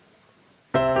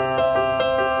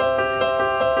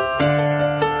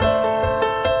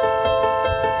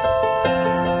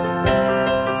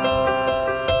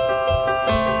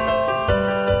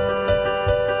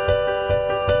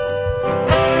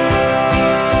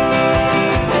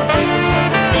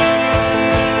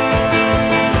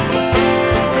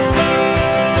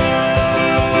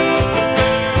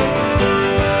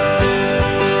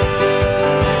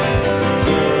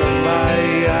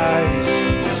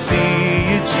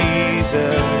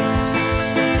Jesus,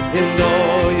 in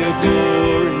all your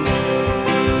glory.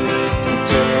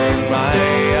 Turn my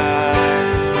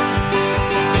eyes,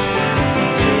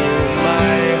 turn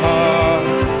my heart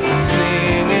to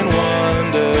sing in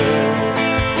wonder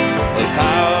of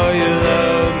how you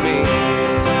love me.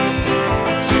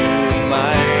 Tune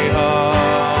my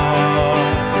heart,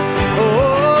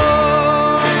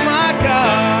 oh my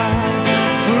God,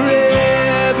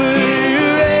 forever you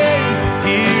reign.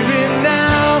 Here and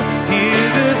now, hear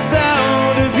the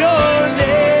sound of your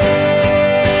name,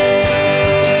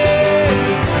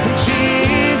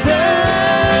 Jesus.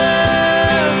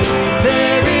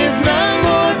 There is none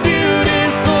more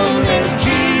beautiful than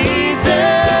Jesus.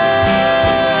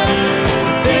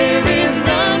 There is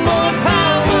none more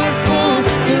powerful.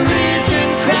 The risen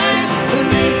Christ,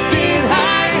 lifted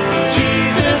high.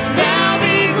 Jesus, now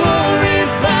be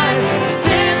glorified.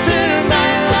 Center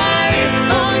my life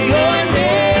on your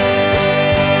name.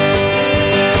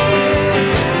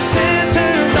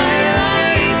 Center my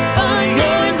life on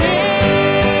your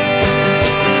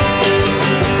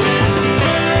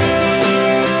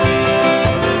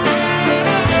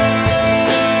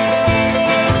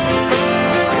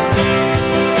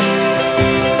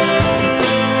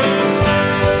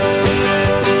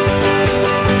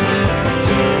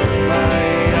Turn my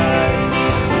eyes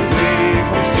away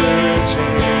from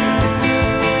searching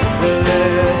for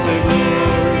lesser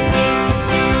glory.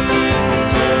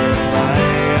 Turn my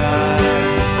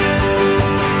eyes,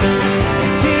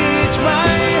 teach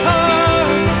my heart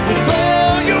with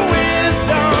all your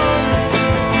wisdom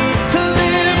to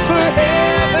live for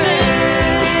heaven.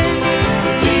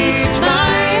 Teach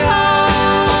my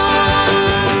heart,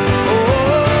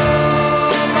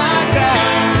 oh my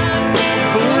God,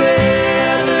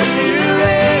 forever you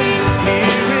reign.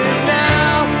 Here and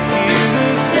now, hear the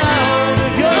sound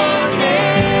of your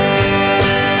name,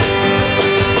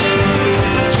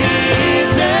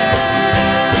 Jesus.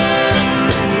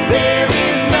 There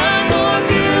is none more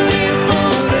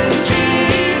beautiful than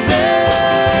Jesus.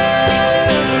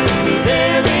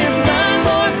 There is none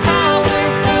more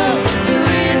powerful. The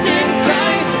risen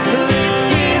Christ,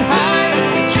 lifted high.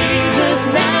 Jesus,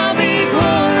 now be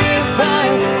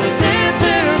glorified.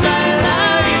 Center my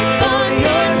life on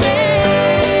your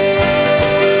name.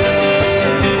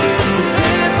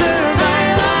 Center my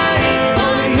life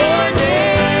on your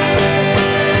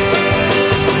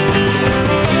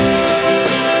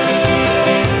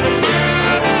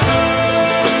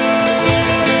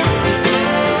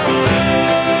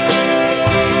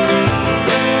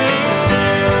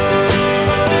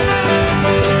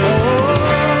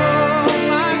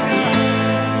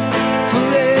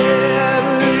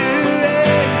Forever you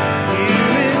reign.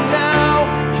 Here and now,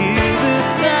 hear the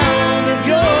sound of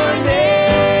your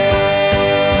name,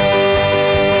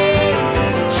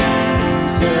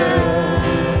 Jesus.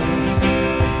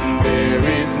 There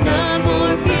is none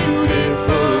more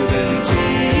beautiful than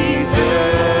Jesus.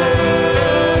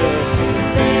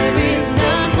 There is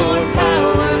none more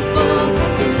powerful.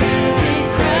 The risen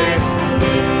Christ,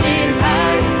 lifted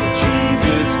high.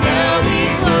 Jesus, now be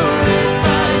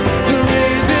glorified. The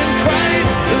risen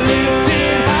Christ,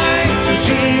 lifted high.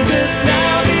 Jesus,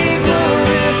 now be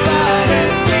glorified.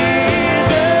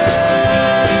 Jesus,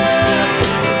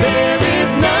 there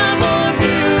is none more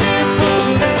beautiful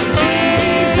than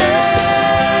Jesus.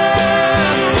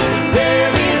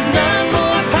 There is none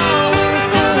more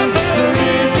powerful. The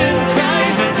risen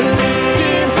Christ,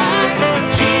 lifted high.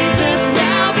 Jesus,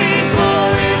 now be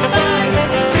glorified.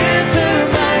 Center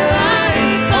my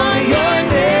life on your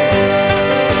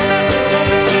name.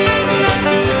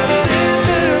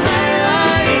 Center my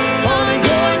life on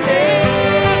your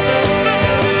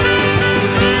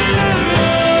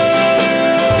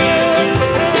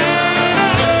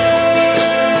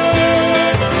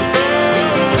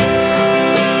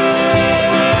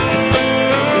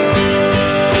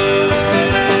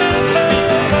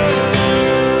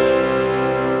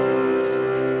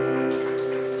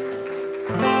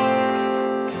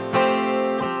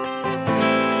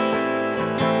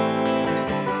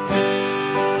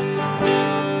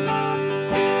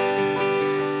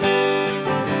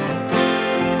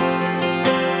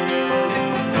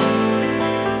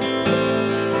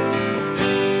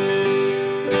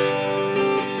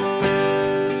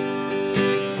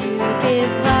You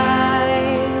give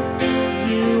life,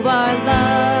 you are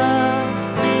love,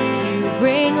 you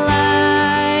bring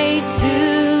light to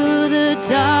the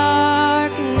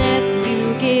darkness,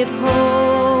 you give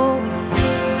hope,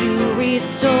 you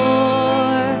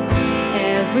restore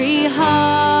every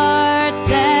heart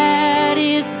that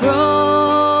is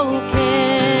broken.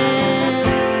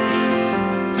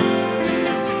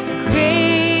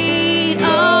 Great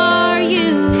are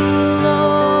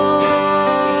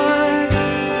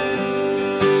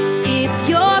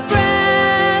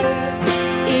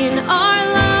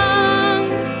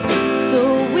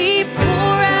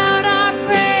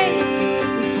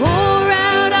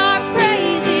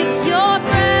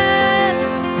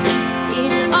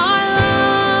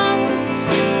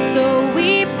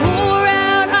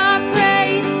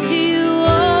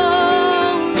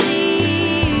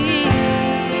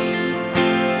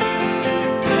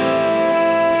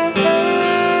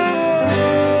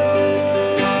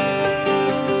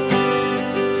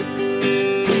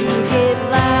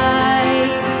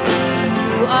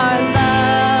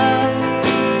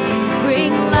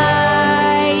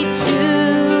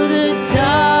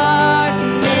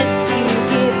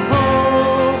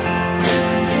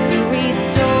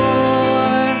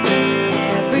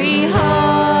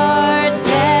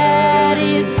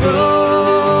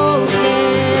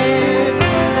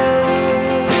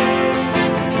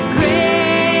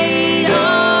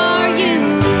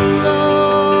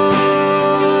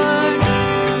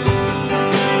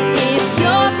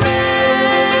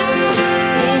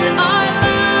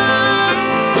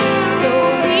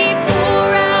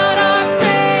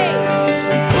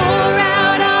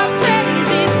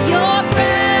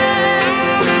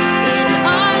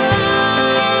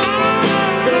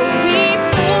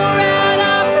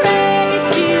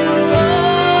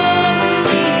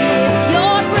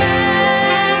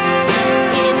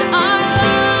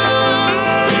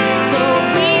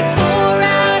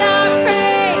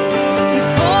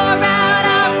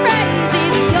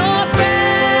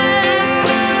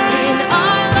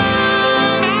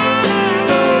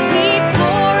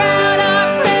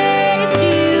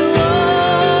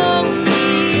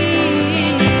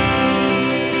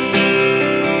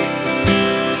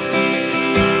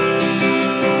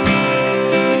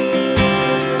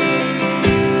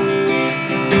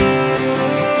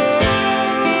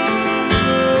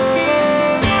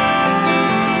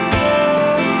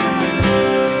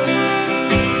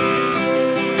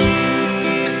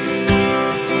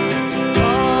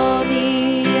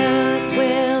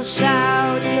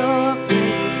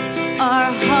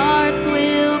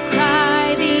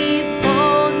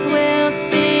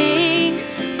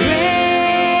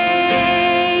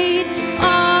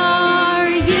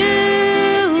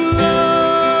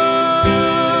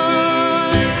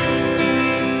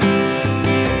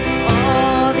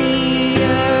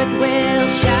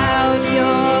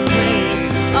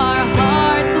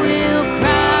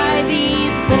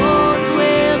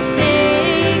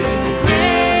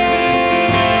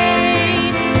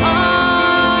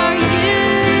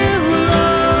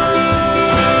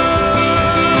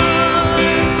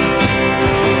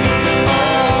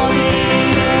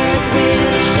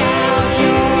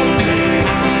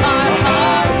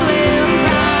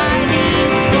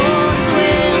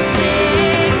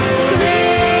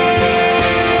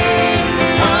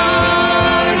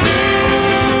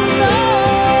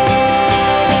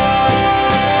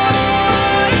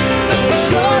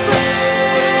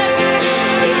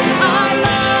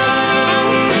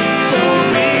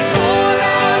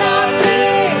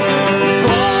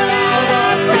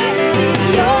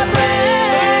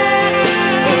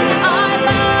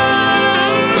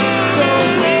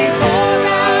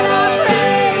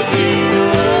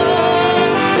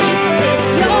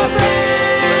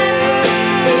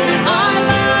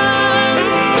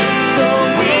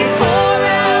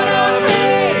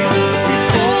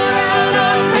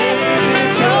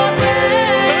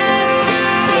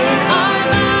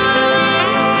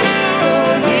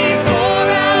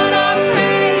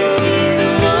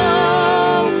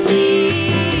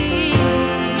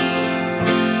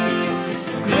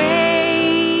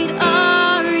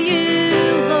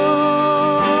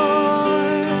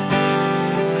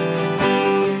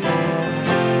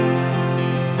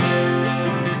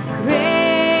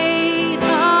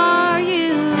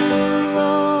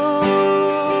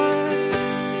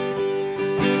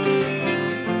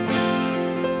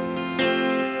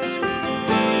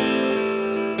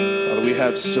we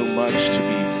have so much to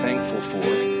be thankful for.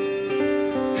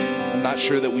 I'm not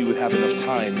sure that we would have enough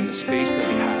time in the space that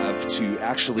we have to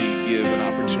actually give an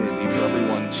opportunity for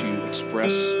everyone to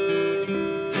express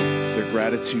their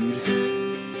gratitude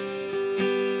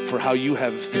for how you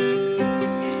have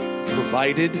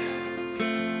provided,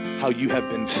 how you have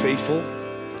been faithful,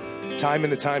 time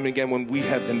and time again when we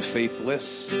have been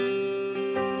faithless,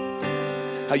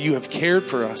 how you have cared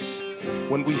for us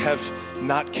when we have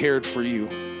not cared for you,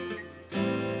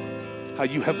 how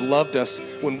you have loved us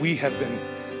when we have been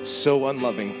so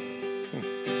unloving.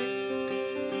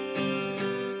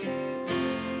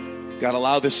 God,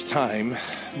 allow this time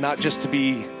not just to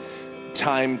be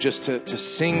time just to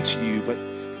sing to you, but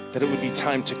that it would be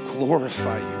time to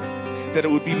glorify you, that it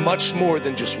would be much more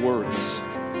than just words,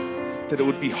 that it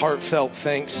would be heartfelt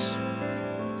thanks,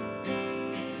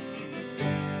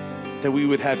 that we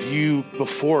would have you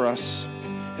before us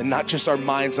and not just our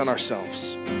minds on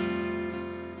ourselves.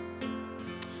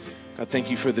 God,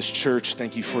 thank you for this church.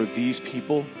 Thank you for these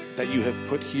people that you have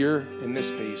put here in this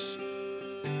space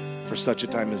for such a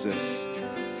time as this.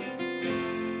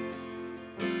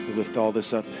 We lift all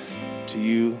this up to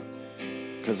you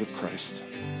because of Christ.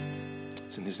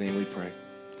 It's in his name we pray.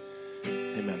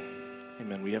 Amen.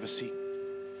 Amen. We have a seat.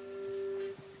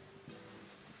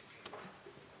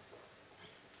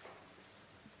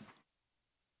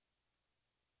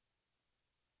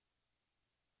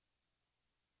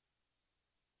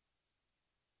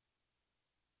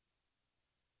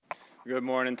 Good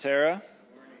morning, Tara.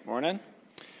 Morning.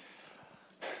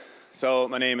 So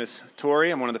my name is Tori.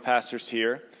 I'm one of the pastors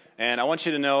here. And I want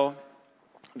you to know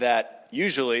that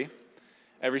usually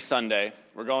every Sunday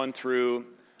we're going through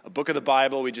a book of the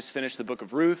Bible. We just finished the book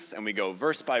of Ruth, and we go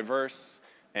verse by verse,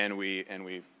 and we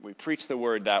preach the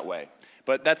word that way.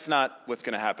 But that's not what's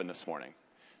going to happen this morning.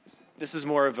 This is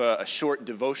more of a short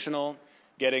devotional,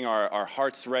 getting our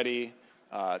hearts ready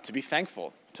to be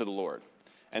thankful to the Lord.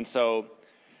 And so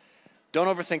don't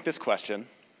overthink this question.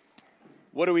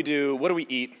 What do we do? What do we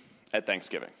eat at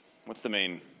Thanksgiving? What's the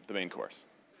main course?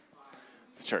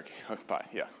 It's turkey. Oh, pie,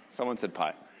 yeah. Someone said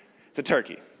pie. It's a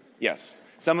turkey, yes.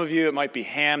 Some of you, it might be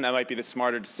ham. That might be the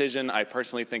smarter decision. I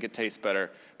personally think it tastes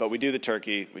better. But we do the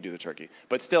turkey.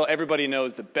 But still, everybody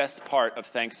knows the best part of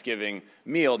Thanksgiving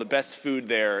meal, the best food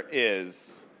there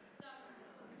is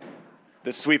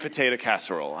the sweet potato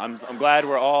casserole. I'm glad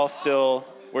we're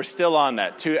still on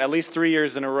that. At least 3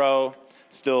 years in a row.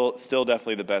 Still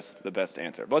definitely the best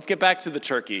answer. But let's get back to the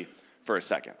turkey for a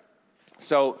second.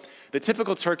 So the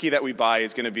typical turkey that we buy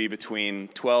is going to be between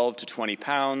 12 to 20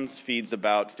 pounds, feeds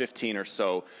about 15 or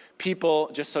so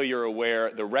people. Just so you're aware,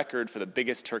 the record for the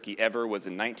biggest turkey ever was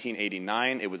in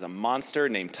 1989. It was a monster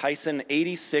named Tyson,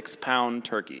 86-pound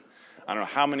turkey. I don't know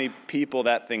how many people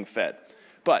that thing fed.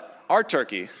 But our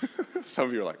turkey, some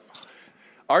of you are like,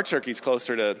 our turkey's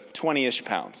closer to 20-ish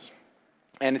pounds.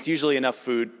 And it's usually enough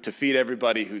food to feed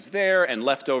everybody who's there, and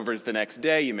leftovers the next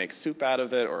day, you make soup out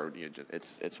of it, or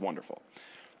it's wonderful.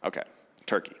 Okay,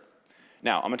 turkey.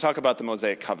 Now, I'm going to talk about the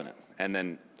Mosaic Covenant, and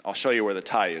then I'll show you where the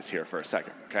tie is here for a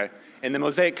second, okay? In the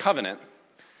Mosaic Covenant,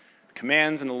 the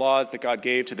commands and the laws that God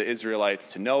gave to the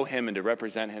Israelites to know him and to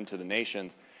represent him to the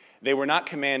nations, they were not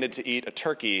commanded to eat a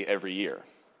turkey every year.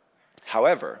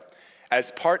 However, as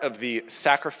part of the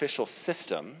sacrificial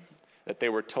system that they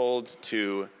were told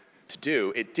to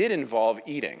do, it did involve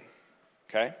eating,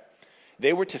 okay?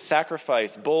 They were to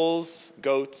sacrifice bulls,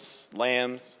 goats,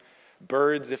 lambs,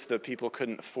 birds if the people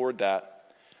couldn't afford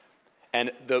that.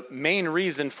 And the main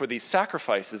reason for these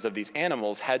sacrifices of these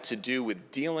animals had to do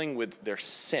with dealing with their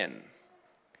sin.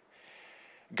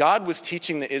 God was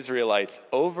teaching the Israelites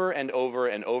over and over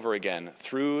and over again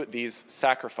through these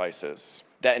sacrifices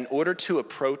that in order to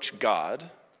approach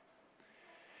God,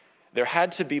 there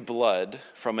had to be blood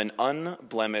from an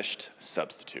unblemished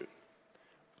substitute.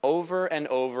 Over and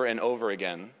over and over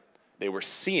again, they were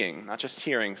seeing, not just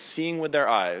hearing, seeing with their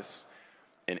eyes,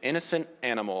 an innocent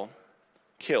animal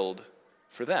killed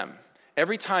for them.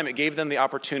 Every time it gave them the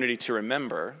opportunity to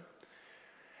remember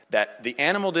that the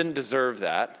animal didn't deserve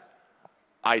that,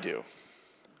 I do.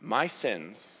 My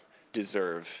sins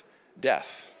deserve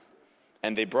death.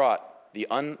 And they brought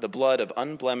the blood of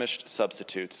unblemished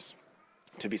substitutes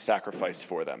to be sacrificed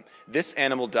for them. This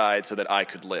animal died so that I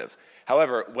could live.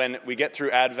 However, when we get through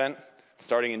Advent,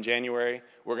 starting in January,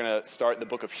 we're going to start the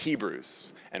book of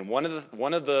Hebrews. And one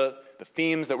of the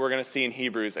themes that we're going to see in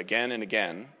Hebrews again and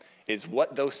again is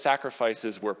what those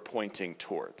sacrifices were pointing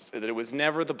towards. That it was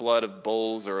never the blood of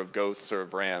bulls or of goats or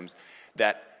of rams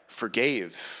that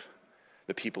forgave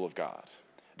the people of God,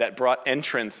 that brought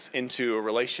entrance into a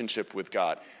relationship with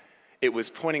God. It was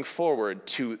pointing forward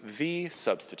to the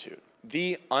substitute.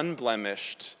 the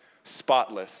unblemished,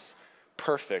 spotless,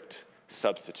 perfect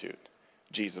substitute,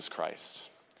 Jesus Christ,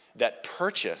 that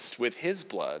purchased with his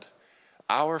blood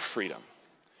our freedom,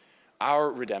 our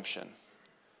redemption,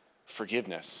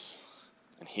 forgiveness,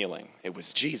 and healing. It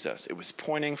was Jesus. It was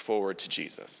pointing forward to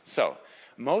Jesus. So,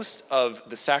 most of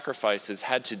the sacrifices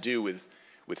had to do with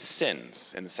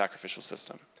sins in the sacrificial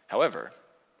system. However,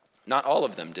 not all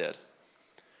of them did.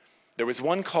 There was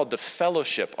one called the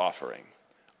fellowship offering,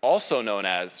 also known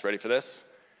as, ready for this,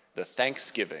 the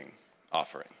Thanksgiving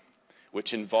offering,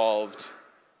 which involved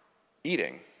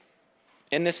eating.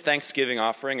 In this Thanksgiving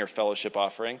offering or fellowship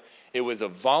offering, it was a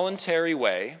voluntary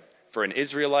way for an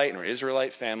Israelite or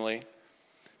Israelite family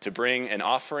to bring an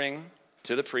offering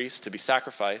to the priest to be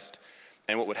sacrificed.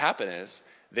 And what would happen is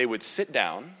they would sit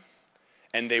down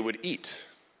and they would eat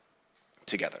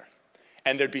together.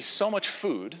 And there'd be so much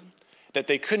food that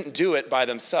they couldn't do it by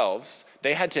themselves.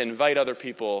 They had to invite other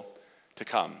people to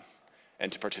come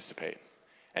and to participate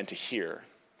and to hear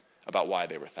about why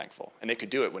they were thankful. And they could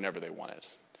do it whenever they wanted.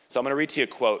 So I'm going to read to you a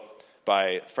quote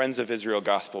by Friends of Israel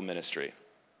Gospel Ministry.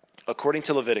 According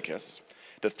to Leviticus,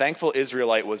 the thankful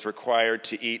Israelite was required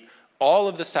to eat all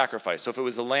of the sacrifice. So if it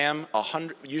was a lamb,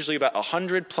 usually about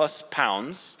 100 plus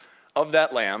pounds of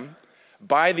that lamb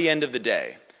by the end of the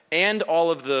day. And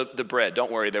all of the bread.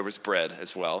 Don't worry, there was bread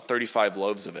as well, 35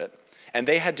 loaves of it. And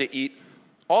they had to eat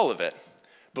all of it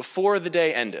before the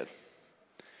day ended.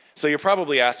 So you're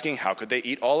probably asking, how could they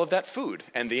eat all of that food?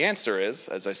 And the answer is,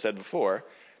 as I said before,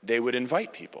 they would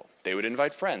invite people. They would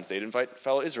invite friends. They'd invite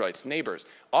fellow Israelites, neighbors.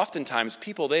 Oftentimes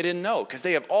people they didn't know because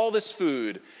they have all this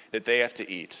food that they have to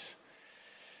eat.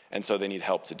 And so they need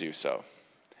help to do so.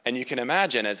 And you can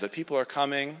imagine as the people are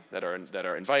coming that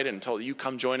are invited and told, you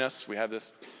come join us, we have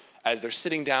this, as they're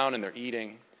sitting down and they're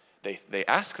eating, they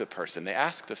ask the person, they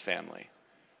ask the family,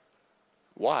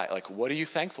 why? Like, what are you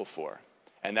thankful for?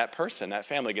 And that person, that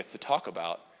family gets to talk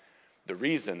about the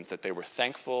reasons that they were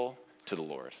thankful to the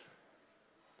Lord.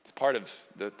 It's part of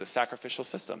the sacrificial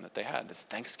system that they had, this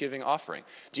Thanksgiving offering.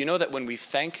 Do you know that when we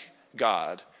thank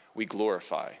God, we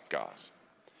glorify God?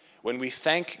 When we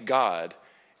thank God,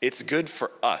 it's good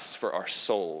for us, for our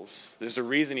souls. There's a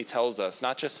reason he tells us,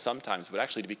 not just sometimes, but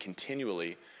actually to be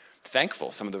continually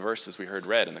thankful. Some of the verses we heard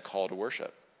read in the call to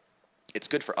worship. It's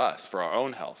good for us, for our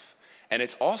own health. And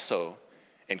it's also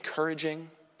encouraging,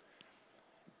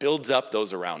 builds up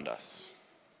those around us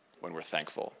when we're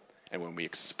thankful and when we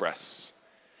express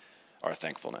our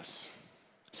thankfulness.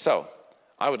 So,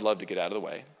 I would love to get out of the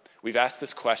way. We've asked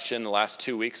this question the last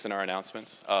 2 weeks in our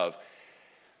announcements of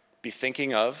be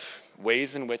thinking of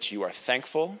ways in which you are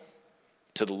thankful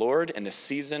to the Lord in the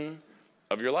season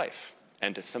of your life.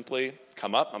 And to simply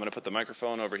come up, I'm going to put the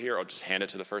microphone over here, I'll just hand it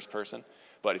to the first person.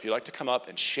 But if you'd like to come up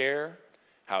and share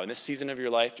how in this season of your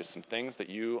life, just some things that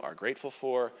you are grateful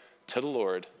for to the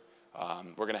Lord,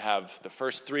 we're going to have the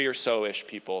first 3 or so-ish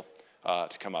people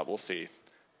to come up. We'll see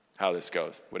how this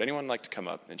goes. Would anyone like to come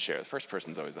up and share? The first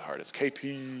person's always the hardest.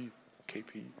 KP.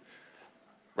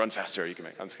 Run faster, you can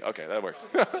make. Okay, that works.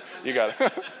 You got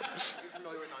it.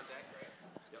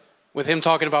 With him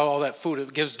talking about all that food,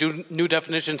 it gives new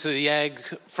definition to the Ag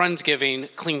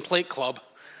Friendsgiving Clean Plate Club.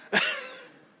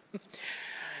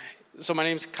 So my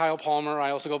name's Kyle Palmer. I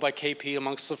also go by KP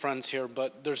amongst the friends here,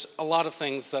 but there's a lot of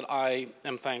things that I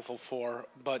am thankful for,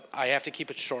 but I have to keep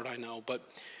it short, I know. But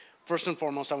first and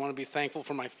foremost, I want to be thankful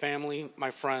for my family, my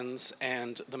friends,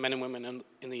 and the men and women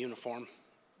in the uniform.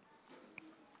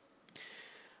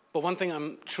 But one thing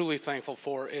I'm truly thankful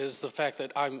for is the fact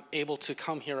that I'm able to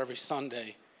come here every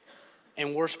Sunday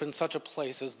and worship in such a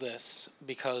place as this,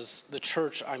 because the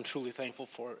church I'm truly thankful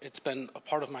for. It's been a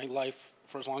part of my life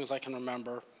for as long as I can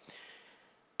remember.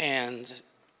 And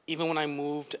even when I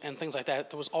moved and things like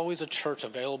that, there was always a church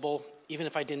available. Even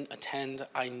if I didn't attend,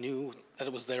 I knew that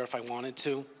it was there if I wanted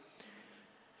to.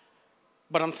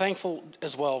 But I'm thankful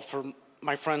as well for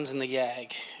my friends in the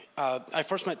YAG. I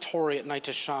first met Tori at Night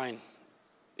to Shine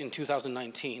in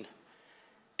 2019.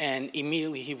 And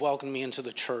immediately he welcomed me into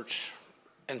the church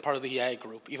and part of the YAG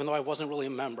group, even though I wasn't really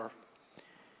a member.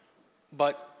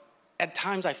 But at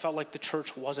times I felt like the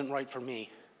church wasn't right for me.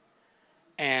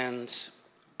 And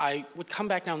I would come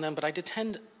back now and then, but I'd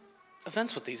attend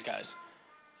events with these guys.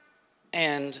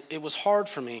 And it was hard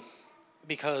for me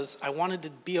because I wanted to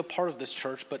be a part of this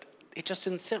church, but it just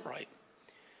didn't sit right.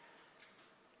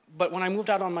 But when I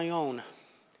moved out on my own,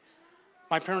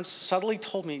 my parents subtly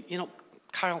told me,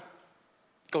 Kyle,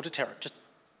 go to Terra. Just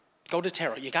go to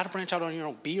Terra. You got to branch out on your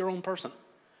own. Be your own person.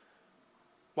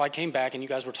 Well, I came back and you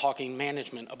guys were talking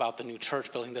management about the new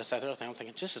church building, this, that, the other thing. I'm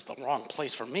thinking, this is the wrong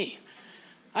place for me.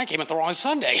 I came at the wrong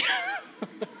Sunday.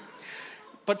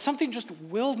 But something just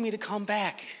willed me to come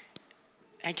back.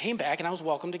 And I came back, and I was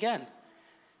welcomed again.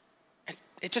 And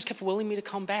it just kept willing me to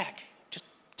come back, just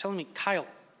telling me, Kyle,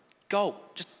 go,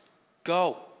 just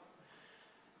go.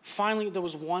 Finally, there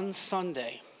was one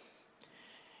Sunday,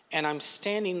 and I'm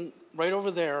standing right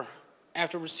over there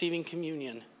after receiving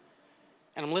communion,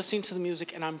 and I'm listening to the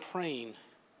music, and I'm praying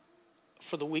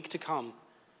for the week to come.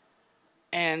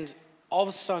 And all of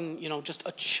a sudden, just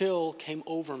a chill came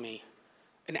over me.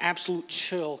 An absolute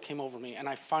chill came over me, and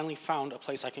I finally found a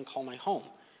place I can call my home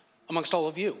amongst all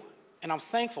of you, and I'm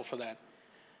thankful for that.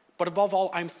 But above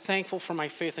all, I'm thankful for my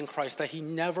faith in Christ, that he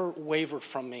never wavered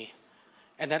from me,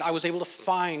 and that I was able to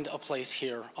find a place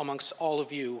here amongst all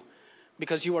of you,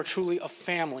 because you are truly a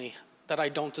family that I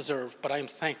don't deserve, but I am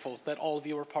thankful that all of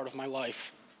you are part of my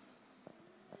life.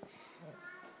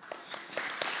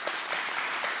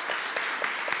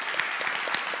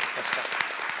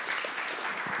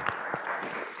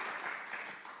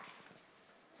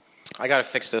 I got to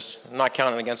fix this. I'm not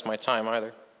counting against my time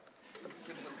either.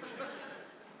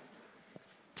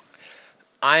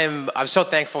 I'm so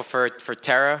thankful for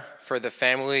Tara, for the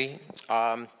family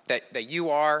that you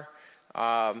are,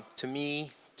 to me,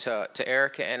 to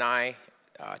Erica and I,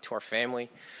 to our family,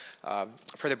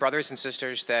 for the brothers and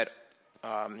sisters that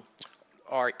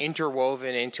are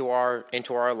interwoven into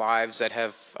our lives, that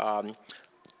have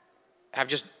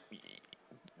just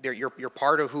you're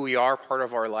part of who we are, part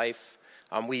of our life.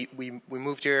 We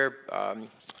moved here, I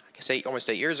guess almost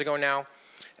 8 years ago now,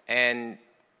 and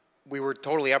we were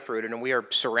totally uprooted, and we are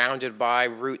surrounded by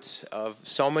roots of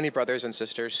so many brothers and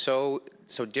sisters, so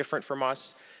different from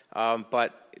us,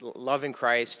 but loving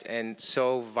Christ and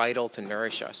so vital to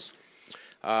nourish us.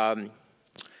 I'm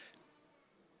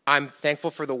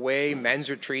thankful for the way men's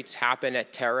retreats happen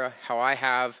at Terra, how I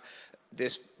have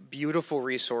this beautiful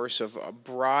resource of a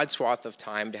broad swath of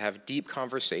time to have deep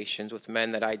conversations with men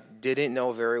that I didn't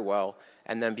know very well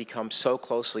and then become so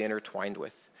closely intertwined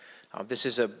with. This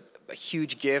is a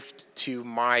huge gift to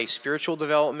my spiritual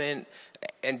development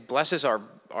and blesses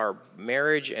our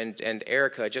marriage and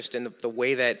Erica just in the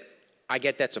way that I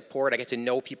get that support. I get to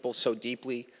know people so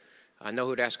deeply, know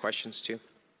who to ask questions to,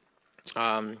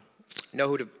 know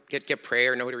who to get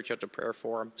prayer, know who to reach out to prayer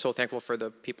for. I'm so thankful for the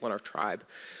people in our tribe.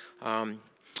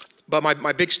 But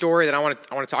my big story that I want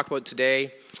to talk about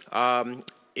today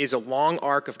is a long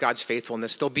arc of God's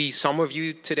faithfulness. There'll be some of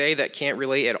you today that can't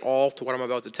relate at all to what I'm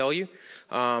about to tell you.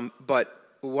 But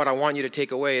what I want you to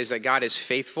take away is that God is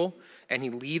faithful and he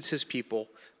leads his people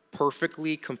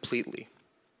perfectly, completely.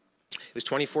 It was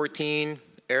 2014.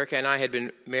 Erica and I had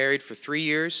been married for 3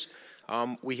 years.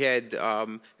 We had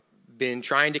been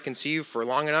trying to conceive for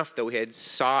long enough that we had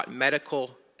sought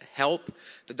medical help.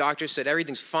 The doctor said,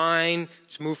 everything's fine.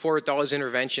 Just move forward with all his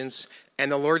interventions. And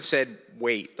the Lord said,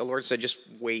 wait. The Lord said, just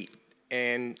wait.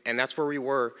 And that's where we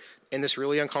were, in this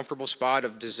really uncomfortable spot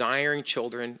of desiring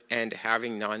children and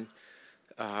having none,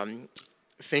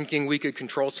 thinking we could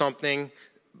control something,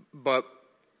 but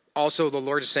also the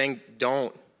Lord is saying,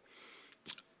 don't.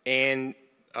 And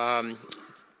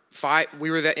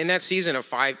we were in that season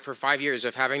for 5 years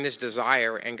of having this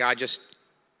desire, and God just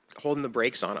holding the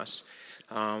brakes on us.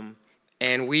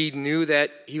 And we knew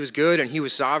that he was good and he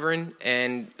was sovereign,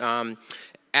 and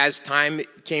as time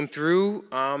came through,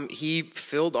 he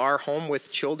filled our home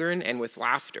with children and with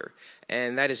laughter.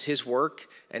 And that is his work,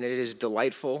 and it is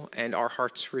delightful, and our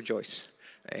hearts rejoice.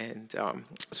 And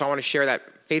so I want to share that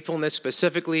faithfulness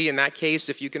specifically in that case,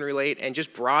 if you can relate, and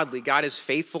just broadly, God is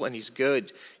faithful and he's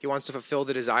good. He wants to fulfill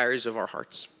the desires of our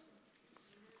hearts.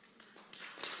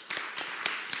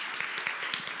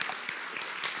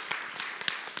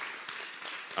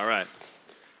 All right.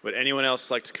 Would anyone else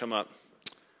like to come up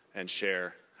and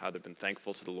share how they've been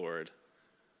thankful to the Lord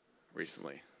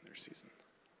recently in their season?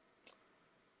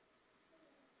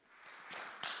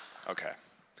 Okay.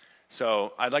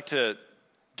 So I'd like to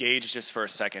gauge just for a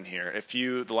second here. If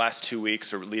you, the last 2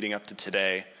 weeks or leading up to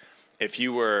today, if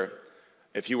you were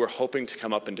hoping to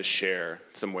come up and to share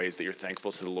some ways that you're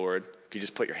thankful to the Lord, could you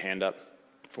just put your hand up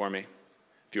for me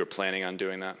if you were planning on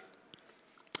doing that?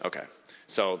 Okay.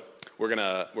 So we're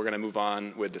gonna move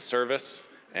on with the service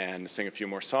and sing a few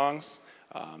more songs,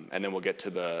 and then we'll get to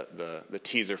the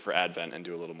teaser for Advent and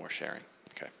do a little more sharing.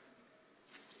 Okay.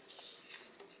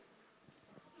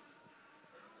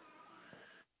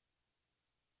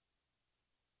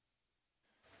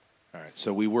 All right,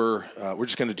 so we're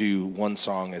just going to do one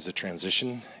song as a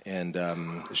transition, and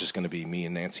it's just going to be me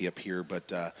and Nancy up here.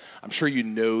 But I'm sure you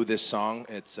know this song.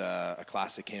 It's a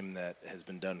classic hymn that has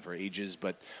been done for ages.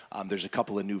 But there's a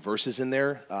couple of new verses in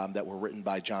there that were written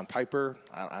by John Piper.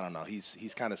 I don't know.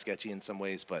 He's kind of sketchy in some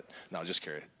ways, but no, just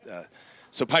kidding.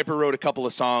 So Piper wrote a couple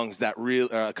of songs that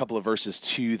a couple of verses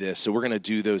to this. So we're going to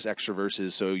do those extra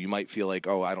verses. So you might feel like,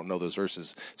 oh, I don't know those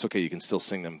verses. It's okay. You can still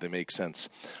sing them. They make sense.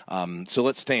 So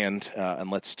let's stand and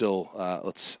let's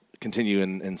continue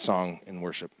in song and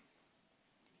worship.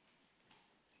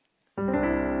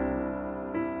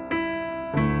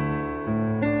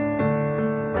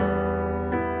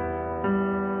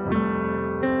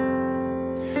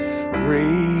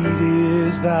 Great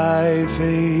is thy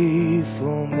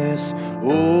faithfulness,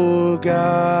 O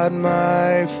God,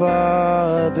 my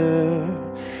Father.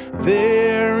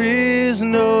 There is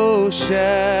no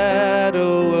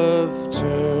shadow of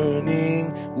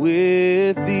turning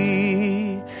with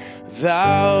thee.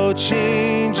 Thou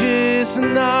changest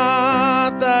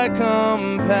not, thy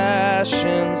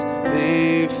compassions,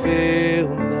 they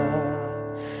fail not.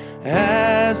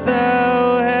 As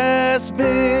thou hast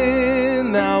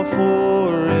been, thou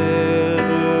forever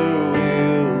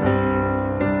will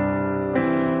be.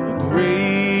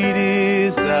 Great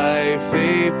is thy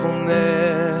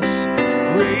faithfulness,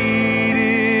 great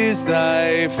is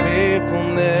thy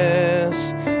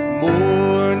faithfulness.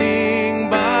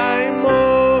 Morning by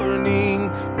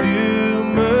morning, new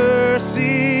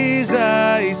mercies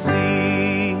I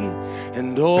see,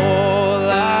 and all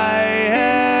I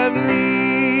have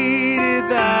needed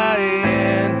thy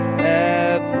hand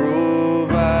hath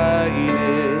provided.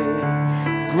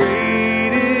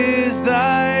 Great is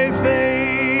thy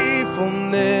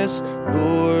faithfulness,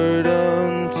 Lord,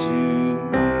 unto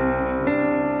me.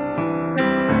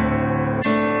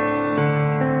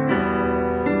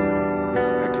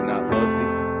 So I could not love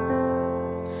thee.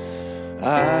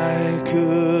 I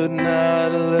could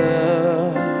not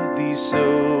love thee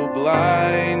so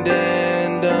blind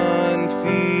and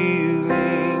unfeeling.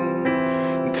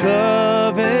 Covenant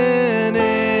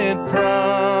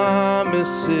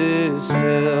promises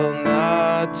fell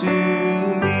not to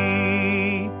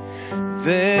me.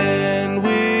 Then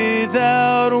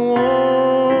without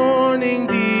warning,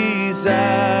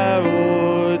 desire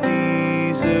or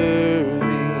deserving,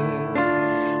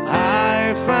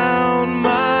 I found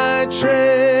my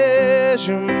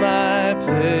treasure, my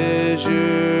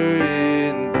pleasure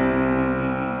in thee.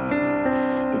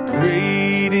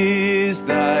 Great is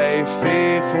thy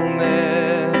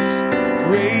faithfulness,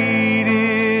 great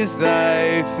is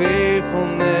thy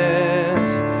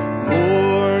faithfulness.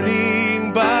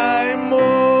 Morning by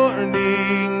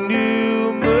morning,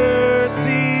 new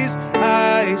mercies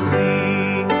I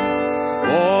see.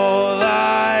 All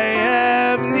I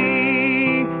have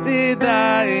needed,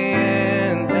 thy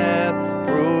hand hath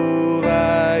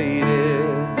provided.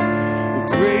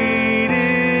 Great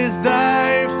is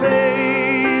thy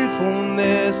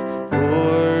faithfulness,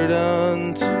 Lord,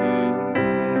 unto me.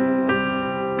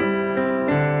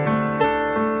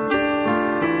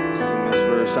 Sing this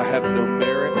verse. I have no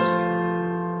merit.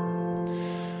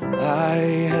 I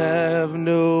have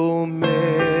no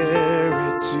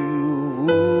merit to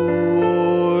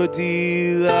woo or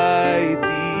delight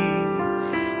thee.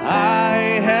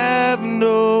 I have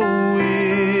no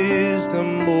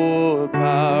wisdom or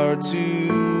power to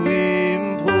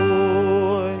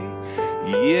employ.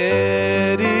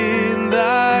 Yet in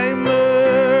thy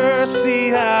mercy,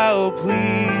 how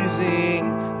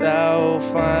pleasing thou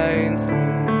find'st me.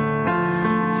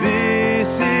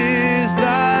 This is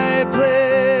thy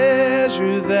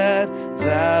pleasure, that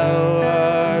thou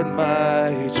art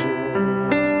my joy.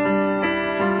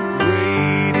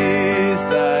 Great is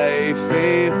thy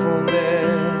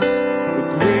faithfulness,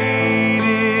 great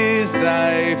is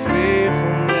thy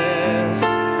faithfulness.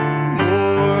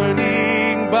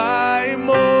 Morning by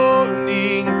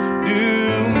morning,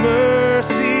 new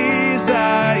mercies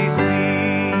I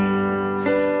see,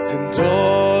 and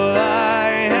all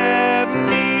I have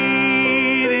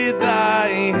needed thy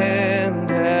hand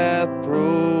hath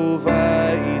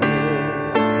provided.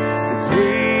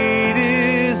 Great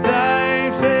is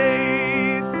thy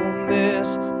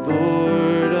faithfulness,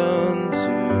 Lord,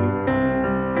 unto me.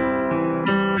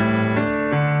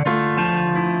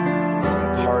 Sing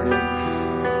pardon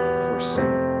for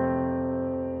sin.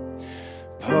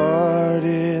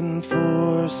 Pardon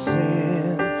for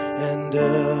sin and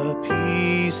a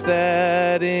peace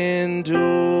that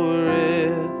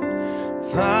endureth.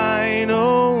 Thine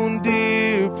own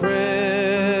dear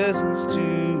presence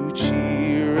to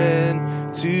cheer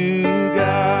and to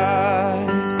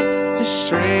guide. The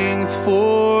strength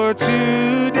for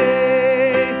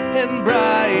today and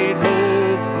bright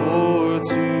hope for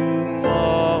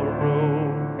tomorrow.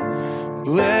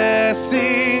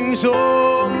 Blessings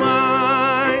all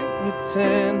mine with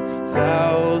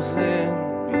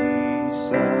 10,000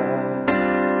 beside.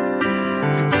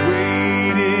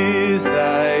 Great is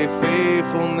thy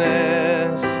faithfulness,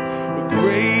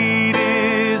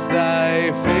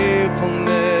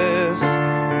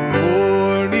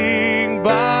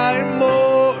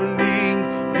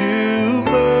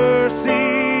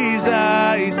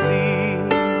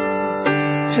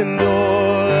 and all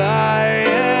I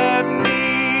have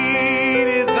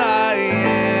needed, thy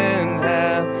hand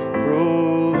hath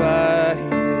provided.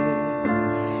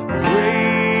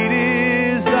 Great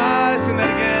is thy, sing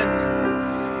that again.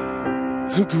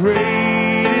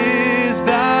 Great is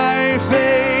thy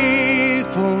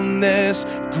faithfulness.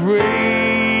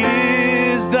 Great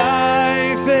is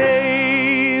thy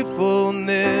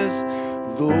faithfulness,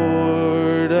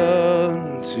 Lord,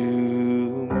 unto me.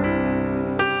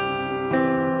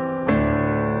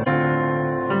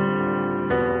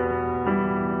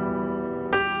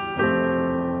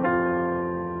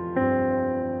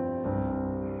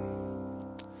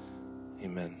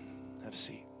 Amen. Have a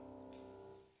seat.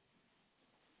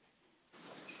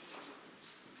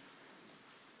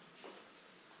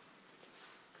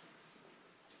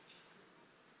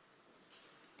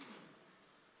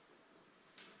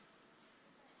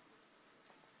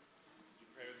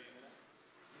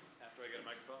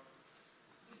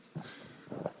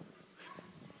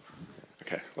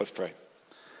 Okay, let's pray.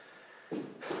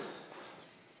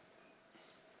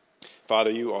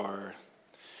 Father, you are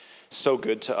so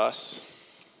good to us,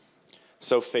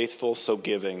 so faithful, so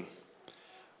giving,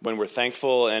 when we're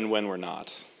thankful and when we're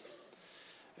not.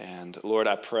 And Lord,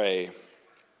 I pray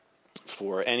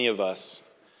for any of us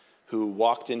who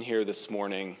walked in here this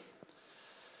morning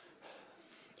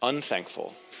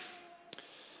unthankful,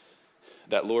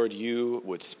 that, Lord, you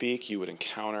would speak, you would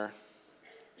encounter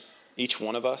each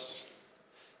one of us.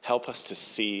 Help us to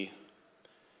see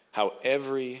how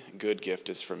every good gift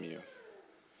is from you.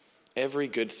 Every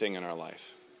good thing in our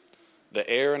life. The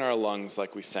air in our lungs,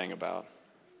 like we sang about.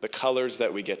 The colors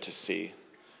that we get to see.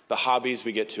 The hobbies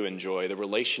we get to enjoy. The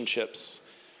relationships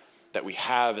that we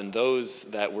have and those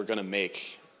that we're going to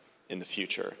make in the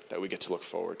future that we get to look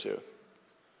forward to.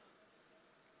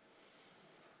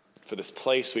 For this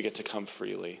place we get to come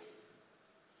freely.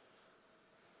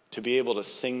 To be able to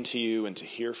sing to you and to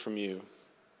hear from you.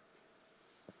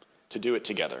 To do it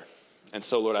together. And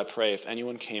so, Lord, I pray if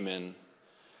anyone came in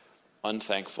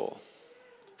unthankful,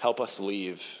 help us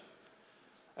leave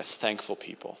as thankful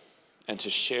people and to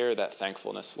share that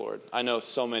thankfulness, Lord. I know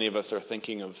so many of us are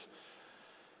thinking of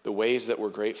the ways that we're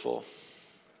grateful,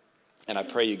 and I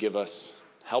pray you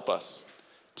help us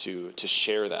to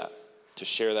share that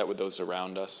with those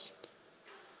around us,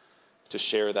 to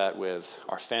share that with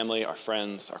our family, our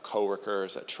friends, our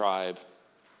coworkers at Tribe.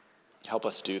 Help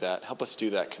us do that. Help us do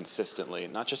that consistently,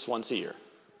 not just once a year,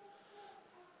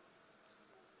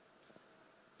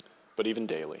 but even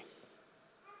daily.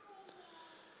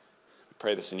 We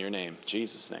pray this in your name,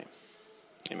 Jesus' name.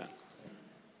 Amen.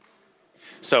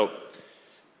 So,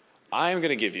 I'm going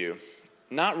to give you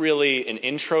not really an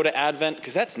intro to Advent,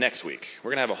 because that's next week.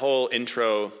 We're going to have a whole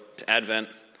intro to Advent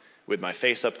with my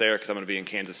face up there, because I'm going to be in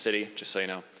Kansas City, just so you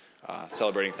know,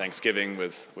 celebrating Thanksgiving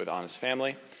with Anna's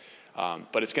family.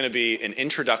 But it's going to be an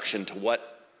introduction to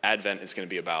what Advent is going to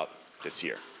be about this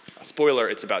year. A spoiler,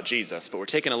 it's about Jesus, but we're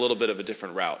taking a little bit of a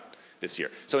different route this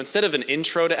year. So instead of an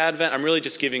intro to Advent, I'm really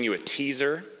just giving you a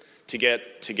teaser to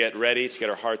get ready, to get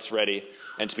our hearts ready,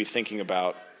 and to be thinking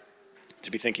about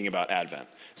Advent.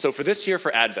 So for this year,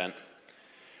 for Advent,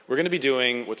 we're going to be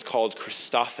doing what's called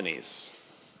Christophanies.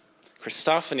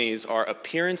 Christophanies are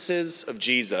appearances of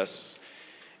Jesus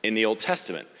in the Old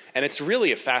Testament. And it's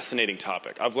really a fascinating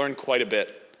topic. I've learned quite a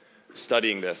bit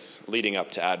studying this leading up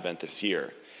to Advent this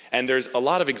year. And there's a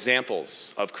lot of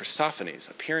examples of Christophanies,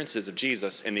 appearances of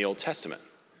Jesus in the Old Testament.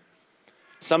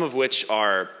 Some of which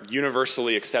are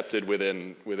universally accepted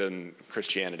within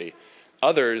Christianity.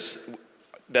 Others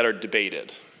that are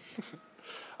debated.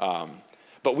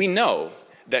 But we know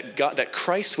that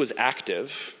Christ was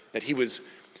active, that he was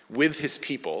with his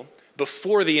people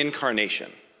before the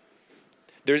incarnation.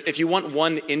 If you want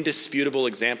one indisputable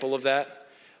example of that,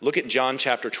 look at John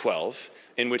chapter 12,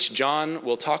 in which John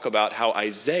will talk about how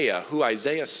who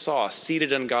Isaiah saw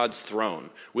seated on God's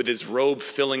throne, with his robe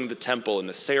filling the temple, and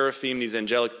the seraphim, these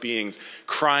angelic beings,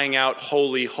 crying out,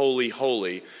 "Holy, holy,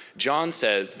 holy." John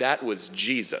says that was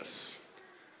Jesus,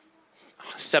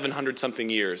 700-something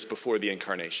years before the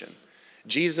incarnation.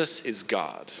 Jesus is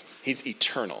God. He's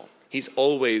eternal. He's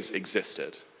always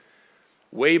existed,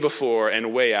 way before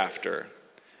and way after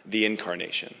the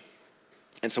incarnation.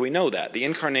 And so we know that. The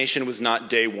incarnation was not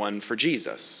day one for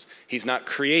Jesus. He's not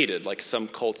created like some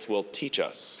cults will teach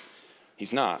us.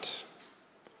 He's not.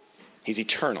 He's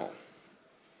eternal.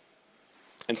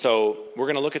 And so we're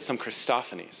going to look at some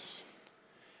Christophanies.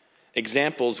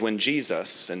 Examples when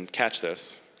Jesus, and catch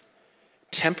this,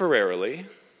 temporarily,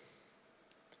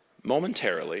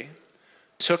 momentarily,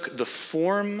 took the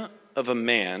form of a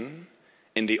man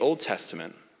in the Old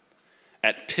Testament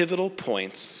at pivotal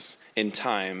points in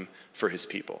time for his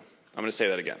people. I'm going to say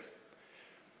that again.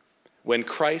 When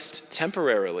Christ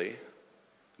temporarily,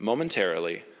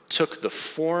 momentarily, took the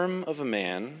form of a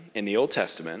man in the Old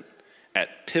Testament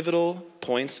at pivotal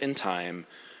points in time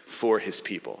for his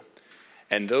people.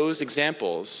 And those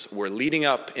examples were leading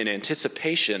up in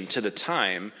anticipation to the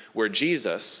time where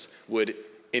Jesus would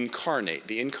incarnate,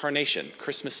 the incarnation,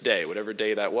 Christmas Day, whatever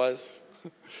day that was,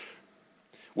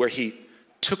 where he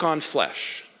took on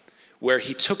flesh, where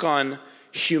he took on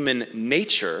human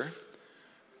nature,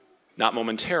 not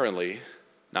momentarily,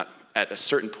 not at a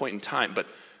certain point in time, but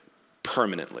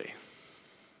permanently.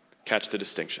 Catch the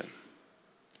distinction.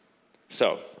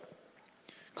 So,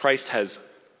 Christ has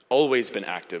always been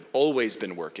active, always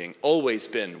been working, always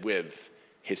been with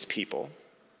his people.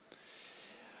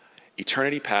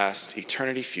 Eternity past,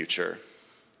 eternity future,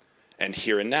 and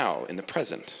here and now in the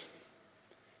present.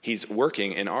 He's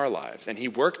working in our lives, and he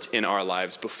worked in our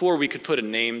lives before we could put a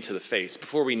name to the face,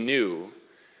 before we knew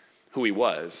who he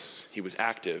was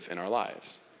active in our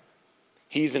lives.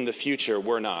 He's in the future,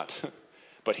 we're not,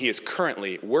 but he is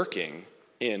currently working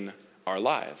in our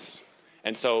lives.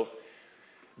 And so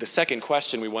the second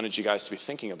question we wanted you guys to be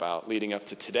thinking about leading up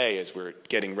to today as we're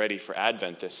getting ready for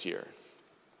Advent this year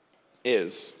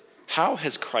is, how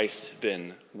has Christ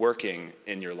been working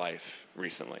in your life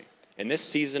recently? In this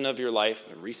season of your life,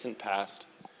 in the recent past,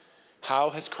 how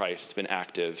has Christ been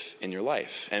active in your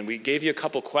life? And we gave you a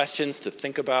couple questions to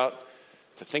think about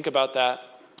that.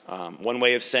 One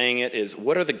way of saying it is,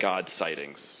 what are the God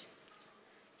sightings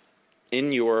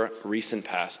in your recent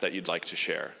past that you'd like to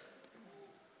share?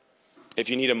 If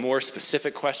you need a more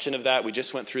specific question of that, we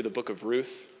just went through the book of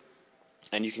Ruth,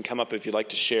 and you can come up if you'd like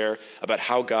to share about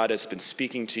how God has been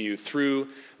speaking to you through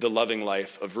the loving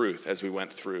life of Ruth as we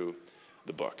went through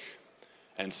the book.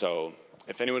 And so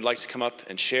if anyone would like to come up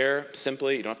and share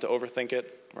simply, you don't have to overthink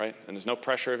it, right? And there's no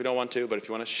pressure if you don't want to, but if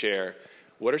you want to share,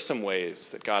 what are some ways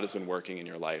that God has been working in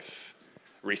your life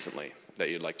recently that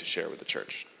you'd like to share with the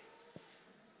church?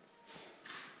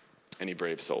 Any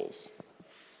brave souls?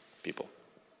 People?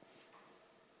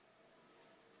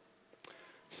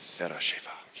 Sarah Shefa.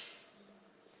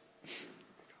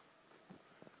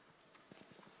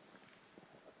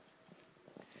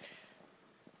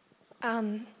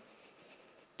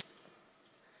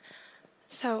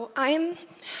 So I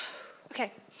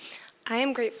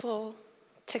am grateful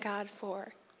to God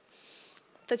for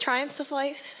the triumphs of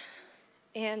life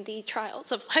and the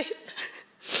trials of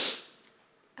life.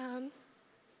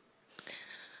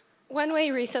 One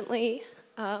way recently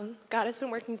God has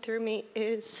been working through me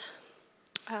is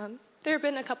there have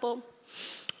been a couple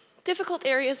difficult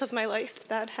areas of my life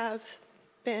that have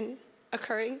been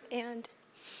occurring, and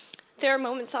there are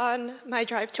moments on my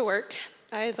drive to work.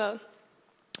 I have a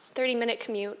 30-minute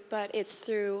commute, but it's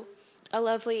through a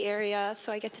lovely area,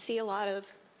 so I get to see a lot of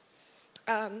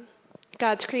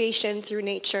God's creation through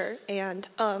nature. And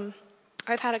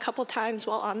I've had a couple times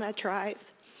while on that drive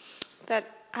that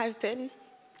I've been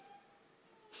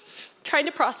trying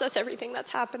to process everything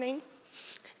that's happening,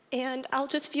 and I'll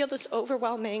just feel this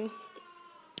overwhelming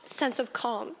sense of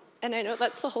calm. And I know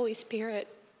that's the Holy Spirit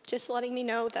just letting me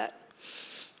know that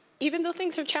even though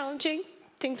things are challenging,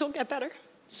 things will get better.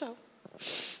 So,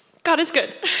 God is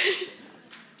good.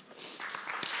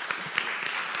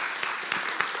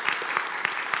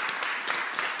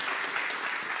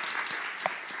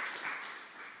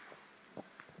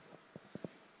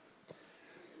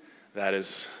 That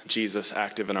is Jesus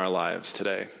active in our lives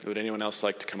today. Would anyone else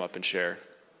like to come up and share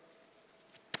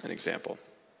an example?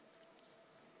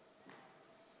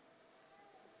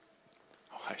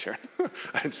 Oh, hi, Sharon.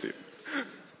 I didn't see it.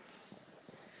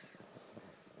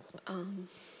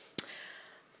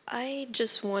 I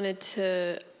just wanted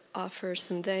to offer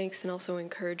some thanks and also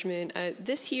encouragement.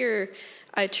 This year,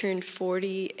 I turned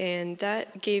 40, and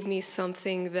that gave me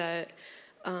something that,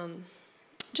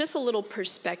 just a little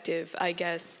perspective, I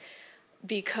guess,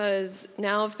 because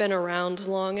now I've been around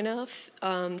long enough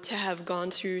to have gone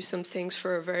through some things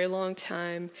for a very long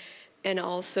time, and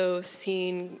also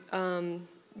seen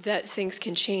that things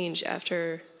can change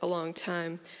after a long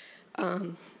time.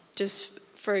 Just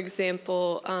for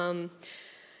example,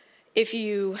 if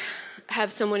you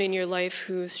have someone in your life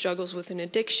who struggles with an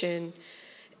addiction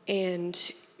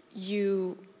and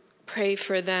you pray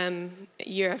for them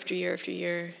year after year after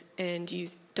year and you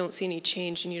don't see any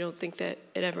change and you don't think that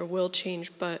it ever will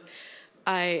change, but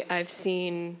I've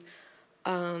seen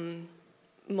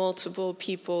multiple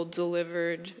people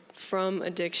delivered from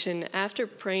addiction after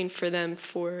praying for them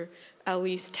for at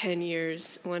least 10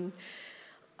 years.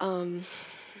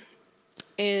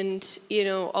 And, you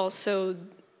know, also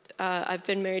I've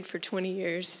been married for 20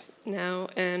 years now,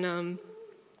 and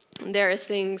there are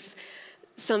things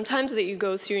sometimes that you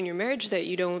go through in your marriage that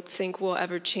you don't think will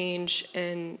ever change,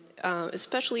 and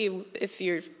especially if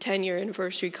your 10-year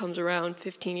anniversary comes around,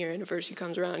 15-year anniversary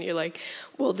comes around, you're like,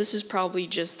 well, this is probably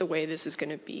just the way this is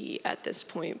going to be at this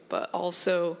point. But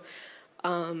also,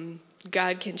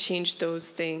 God can change those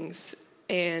things.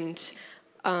 And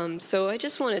so I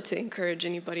just wanted to encourage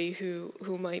anybody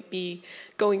who might be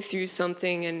going through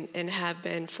something and have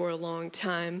been for a long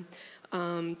time.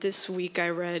 This week I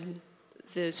read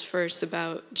this verse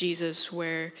about Jesus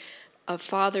where a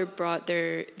father brought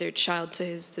their child to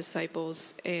his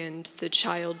disciples, and the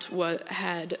child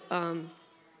had an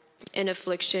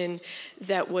affliction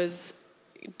that was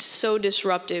so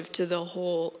disruptive to the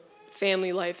whole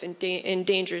family life and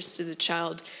dangerous to the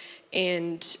child.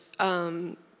 And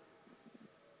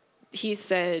he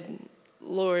said,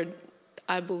 Lord,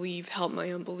 I believe, help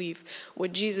my unbelief.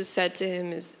 What Jesus said to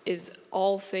him is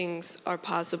all things are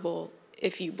possible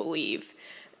if you believe.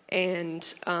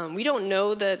 And we don't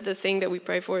know that the thing that we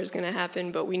pray for is going to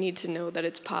happen, but we need to know that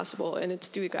it's possible, and it's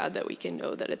through God that we can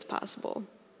know that it's possible.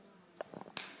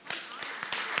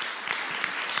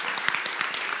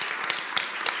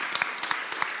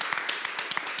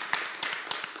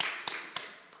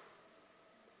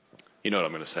 You know what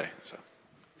I'm going to say, so.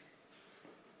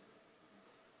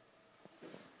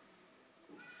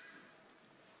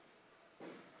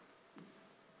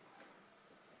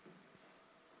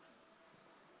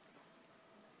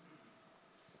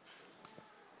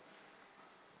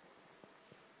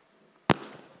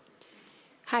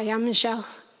 Hi, I'm Michelle,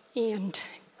 and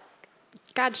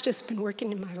God's just been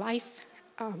working in my life.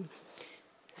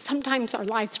 Sometimes our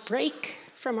lives break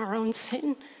from our own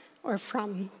sin or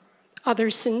from other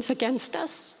sins against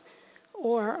us,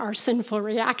 or our sinful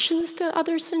reactions to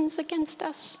other sins against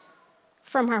us,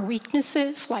 from our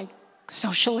weaknesses like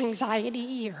social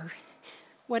anxiety or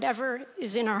whatever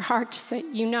is in our hearts that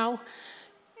you know.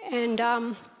 And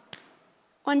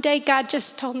one day God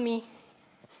just told me,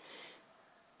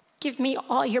 give me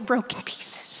all your broken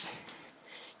pieces.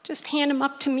 Just hand them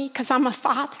up to me because I'm a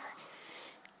father.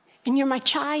 And you're my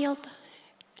child.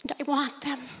 And I want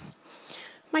them.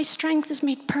 My strength is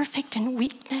made perfect in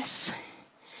weakness.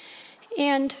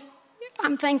 And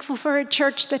I'm thankful for a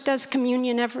church that does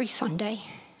communion every Sunday.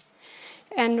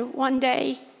 And one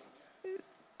day,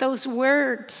 those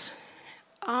words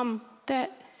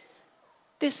that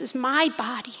this is my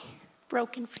body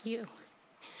broken for you.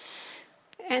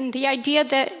 And the idea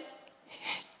that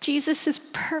Jesus is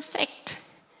perfect,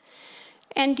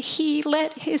 and he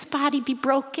let his body be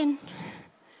broken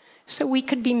so we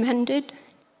could be mended,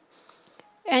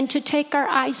 and to take our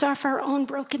eyes off our own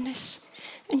brokenness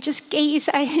and just gaze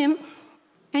at him,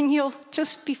 and you'll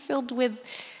just be filled with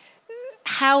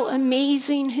how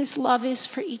amazing his love is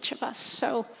for each of us.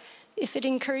 So if it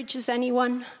encourages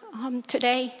anyone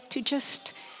today to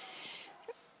just,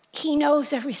 he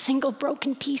knows every single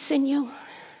broken piece in you,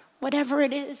 whatever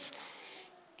it is.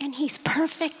 And he's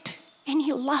perfect, and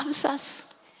he loves us.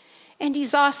 And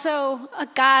he's also a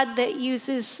God that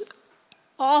uses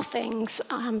all things,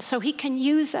 so he can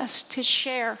use us to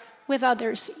share with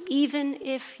others, even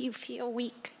if you feel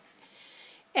weak.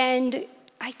 And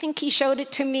I think he showed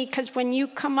it to me because when you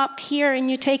come up here and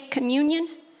you take communion,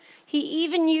 he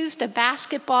even used a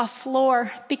basketball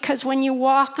floor, because when you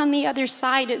walk on the other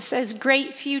side, it says,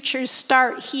 great futures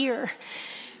start here.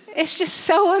 It's just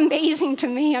so amazing to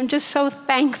me. I'm just so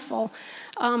thankful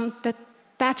that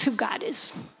that's who God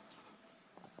is.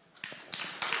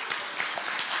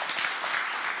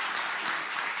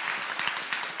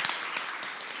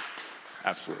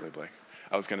 Absolutely, Blake.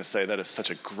 I was going to say that is such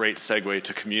a great segue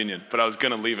to communion, but I was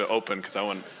going to leave it open because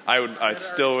I'm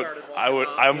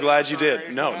glad you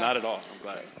did. No, not at all. I'm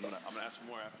glad. I'm going to ask for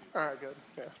more after you. All right, good.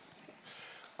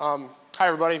 Yeah. Hi,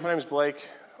 everybody. My name is Blake.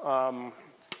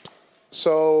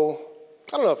 So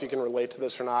I don't know if you can relate to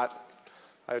this or not.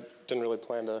 I didn't really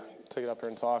plan to get up here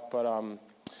and talk, but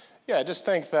yeah, I just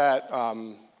think that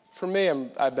for me,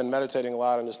 I've been meditating a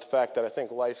lot on just the fact that I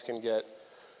think life can get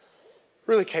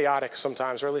really chaotic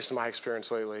sometimes, or at least in my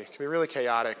experience lately. It can be really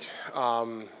chaotic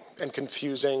and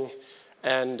confusing.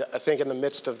 And I think in the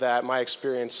midst of that, my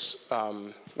experience,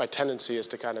 my tendency is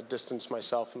to kind of distance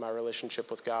myself in my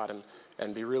relationship with God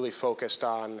and be really focused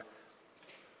on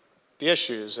the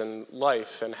issues and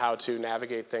life and how to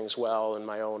navigate things well in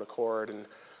my own accord and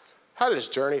how to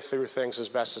just journey through things as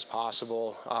best as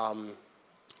possible,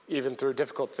 even through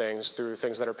difficult things, through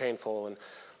things that are painful.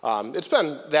 And it's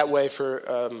been that way for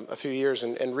a few years.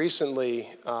 And recently,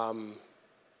 I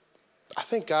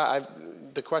think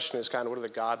the question is kind of what are the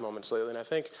God moments lately? And I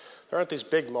think there aren't these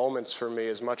big moments for me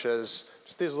as much as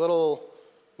just these little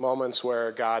moments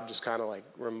where God just kind of like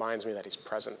reminds me that he's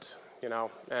present, you know?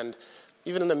 And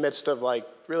even in the midst of like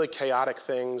really chaotic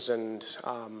things and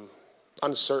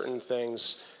uncertain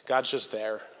things, God's just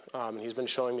there. And he's been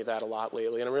showing me that a lot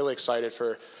lately. And I'm really excited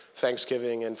for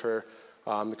Thanksgiving and for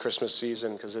the Christmas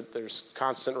season, because there's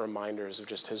constant reminders of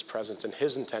just his presence and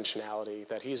his intentionality,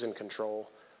 that he's in control.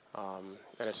 And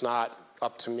it's not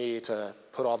up to me to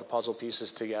put all the puzzle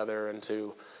pieces together and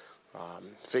to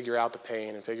figure out the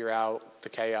pain and figure out the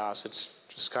chaos. It's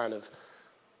just kind of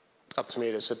up to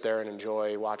me to sit there and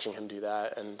enjoy watching him do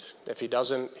that. And if he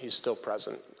doesn't, he's still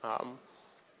present. And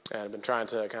I've been trying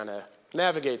to kind of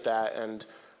navigate that and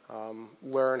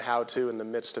learn how to, in the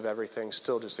midst of everything,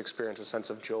 still just experience a sense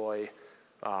of joy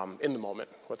in the moment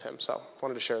with him. So I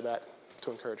wanted to share that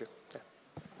to encourage you. Yeah.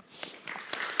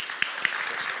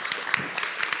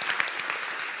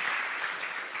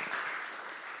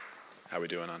 How we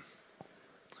doing on?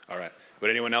 All right. Would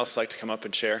anyone else like to come up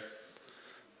and share?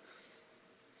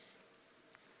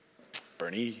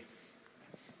 Bernie.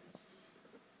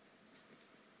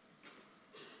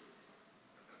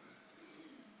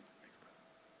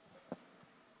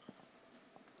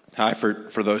 Hi, for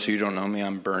those of you who don't know me,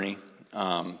 I'm Bernie.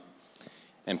 And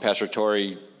Pastor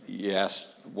Torrey, you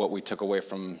asked what we took away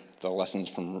from the lessons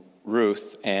from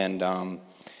Ruth. And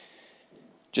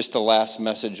just the last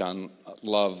message on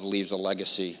love leaves a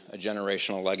legacy, a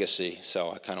generational legacy.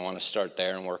 So I kind of want to start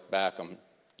there and work back. I'm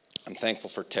thankful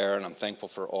for Tara, and I'm thankful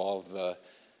for all of the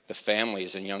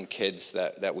families and young kids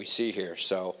that we see here.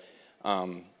 So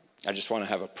I just want to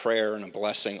have a prayer and a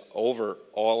blessing over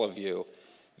all of you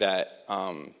that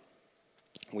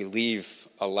we leave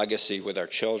a legacy with our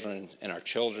children and our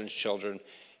children's children,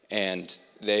 and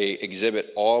they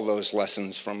exhibit all those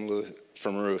lessons from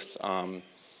Ruth.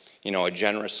 A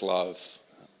generous love,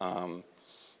 a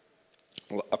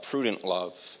prudent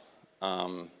love,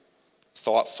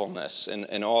 thoughtfulness,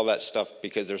 and all that stuff,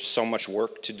 because there's so much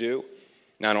work to do,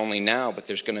 not only now, but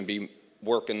there's going to be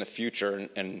work in the future.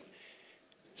 And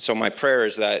so my prayer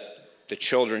is that the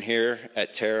children here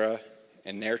at Tara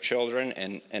and their children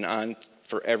and on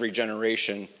for every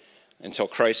generation until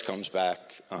Christ comes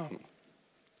back,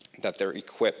 that they're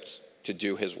equipped to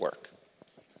do his work.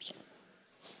 So.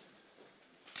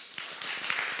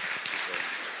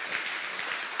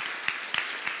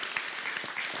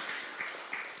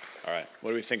 All right. What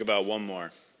do we think about one more?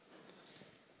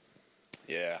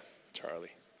 Yeah,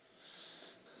 Charlie.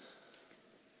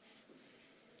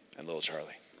 And little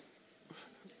Charlie.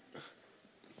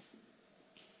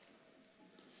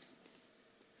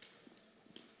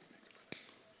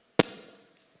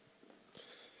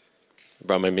 I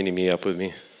brought my mini-me up with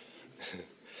me.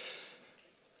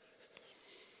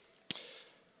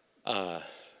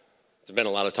 There's been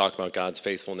a lot of talk about God's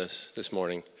faithfulness this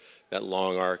morning, that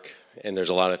long arc, and there's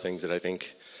a lot of things that I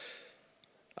think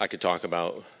I could talk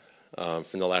about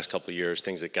from the last couple of years,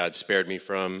 things that God spared me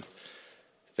from,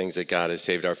 things that God has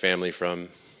saved our family from,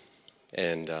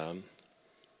 and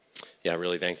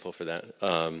really thankful for that.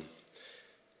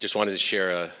 Just wanted to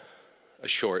share a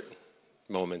short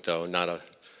moment, though, not a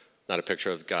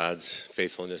picture of God's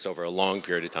faithfulness over a long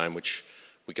period of time, which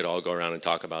we could all go around and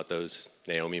talk about those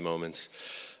Naomi moments.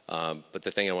 But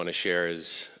the thing I want to share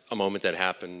is a moment that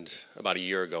happened about a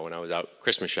year ago when I was out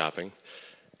Christmas shopping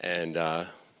and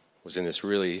was in this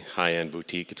really high-end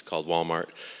boutique. It's called Walmart.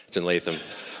 It's in Latham.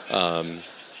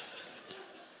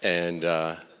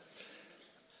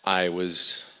 I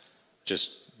was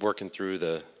just working through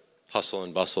the hustle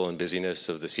and bustle and busyness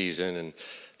of the season and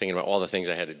thinking about all the things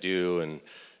I had to do, and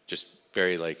just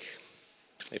very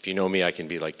if you know me, I can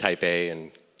be type A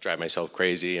and drive myself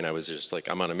crazy. And I was just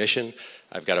I'm on a mission.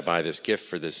 I've got to buy this gift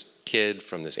for this kid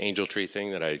from this angel tree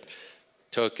thing that I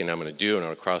took, and I'm going to do, and I'm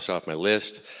going to cross it off my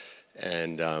list.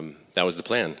 And that was the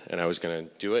plan. And I was going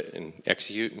to do it and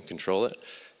execute and control it.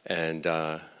 And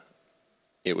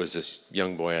it was this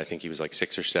young boy, I think he was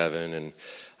 6 or 7, and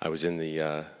I was in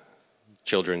the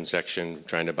children's section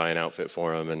trying to buy an outfit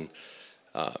for him, and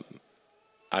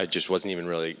I just wasn't even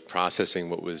really processing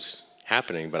what was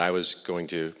happening, but I was going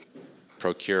to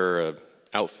procure an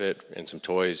outfit and some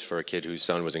toys for a kid whose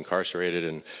son was incarcerated,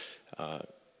 and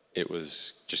it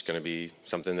was just going to be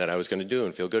something that I was going to do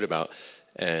and feel good about.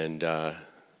 And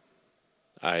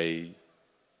I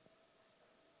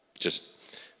just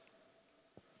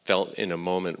felt in a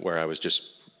moment where I was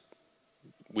just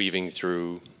weaving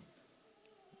through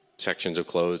sections of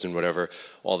clothes and whatever,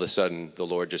 all of a sudden the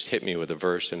Lord just hit me with a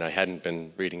verse, and I hadn't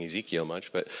been reading Ezekiel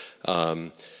much, but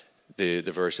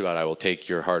the verse about I will take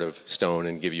your heart of stone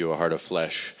and give you a heart of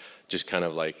flesh just kind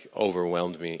of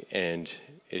overwhelmed me, and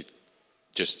it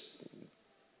just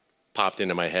popped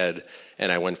into my head,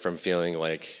 and I went from feeling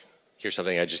like, here's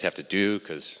something I just have to do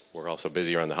because we're all so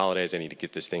busy around the holidays, I need to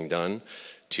get this thing done,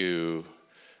 to,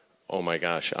 oh my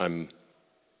gosh, I'm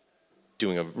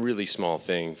doing a really small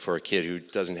thing for a kid who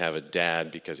doesn't have a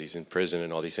dad because he's in prison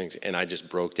and all these things. And I just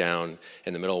broke down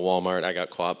in the middle of Walmart. I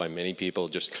got caught by many people.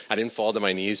 I didn't fall to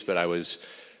my knees, but I was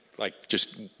like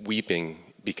just weeping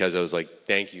because I was like,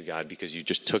 thank you, God, because you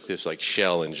just took this like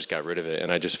shell and just got rid of it.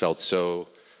 And I just felt so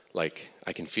like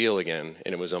I can feel again.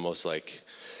 And it was almost like,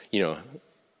 you know,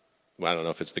 I don't know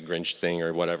if it's the Grinch thing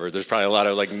or whatever. There's probably a lot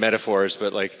of like metaphors,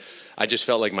 but like I just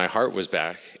felt like my heart was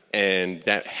back, and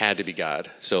that had to be God.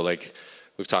 So like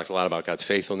we've talked a lot about God's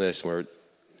faithfulness, and we're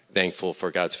thankful for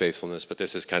God's faithfulness, but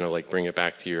this is kind of like bring it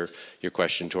back to your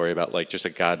question, Tori, about like just a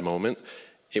God moment.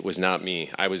 It was not me.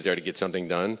 I was there to get something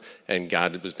done, and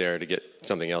God was there to get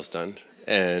something else done.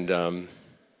 And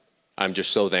I'm just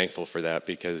so thankful for that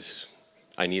because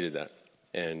I needed that.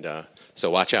 And so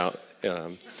watch out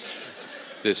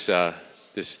this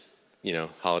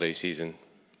holiday season,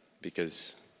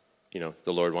 because the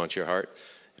Lord wants your heart,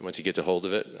 and once He gets a hold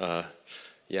of it,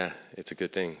 it's a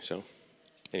good thing. So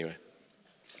anyway,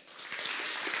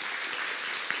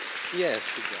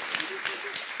 yes, good job.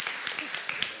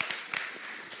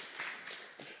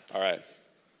 All right.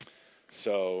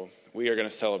 So we are going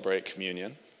to celebrate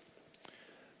communion.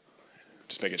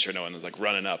 Just making sure no one is like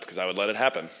running up, because I would let it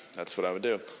happen. That's what I would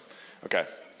do. Okay.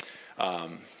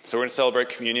 So we're going to celebrate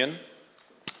communion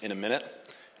in a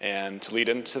minute. And to lead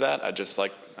into that, I'd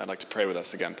like to pray with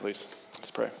us again, please.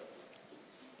 Let's pray.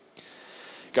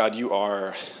 God, you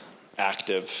are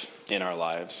active in our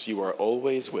lives. You are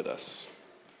always with us.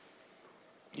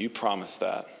 You promised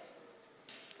that.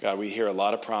 God, we hear a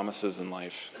lot of promises in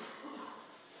life.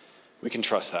 We can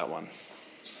trust that one.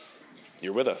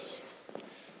 You're with us.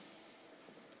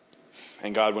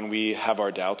 And God, when we have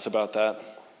our doubts about that,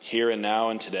 here and now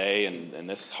and today and in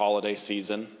this holiday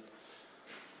season,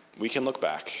 we can look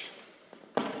back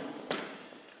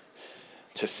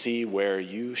to see where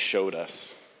you showed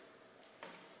us,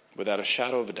 without a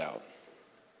shadow of a doubt,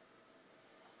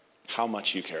 how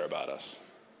much you care about us,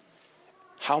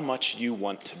 how much you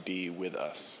want to be with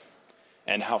us,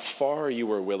 and how far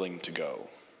you are willing to go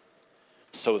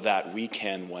so that we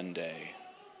can one day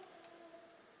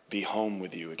be home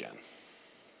with you again.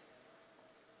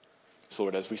 So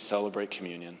Lord, as we celebrate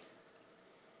communion,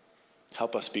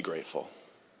 help us be grateful.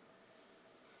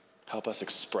 Help us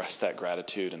express that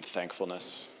gratitude and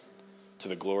thankfulness to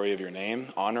the glory of your name,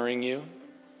 honoring you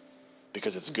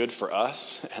because it's good for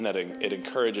us and that it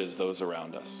encourages those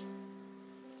around us.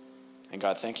 And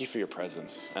God, thank you for your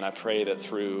presence. And I pray that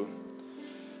through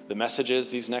the messages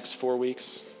these next 4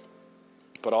 weeks,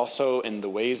 but also in the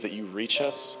ways that you reach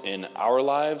us in our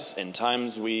lives in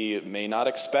times we may not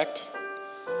expect,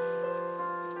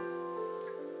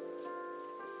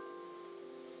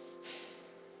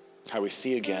 how we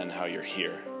see again how you're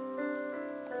here.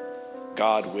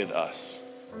 God with us.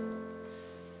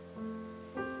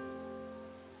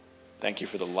 Thank you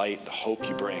for the light, the hope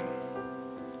you bring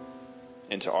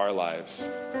into our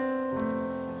lives,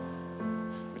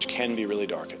 which can be really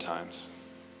dark at times.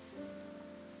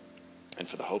 And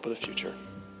for the hope of the future.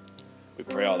 We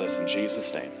pray all this in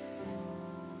Jesus' name.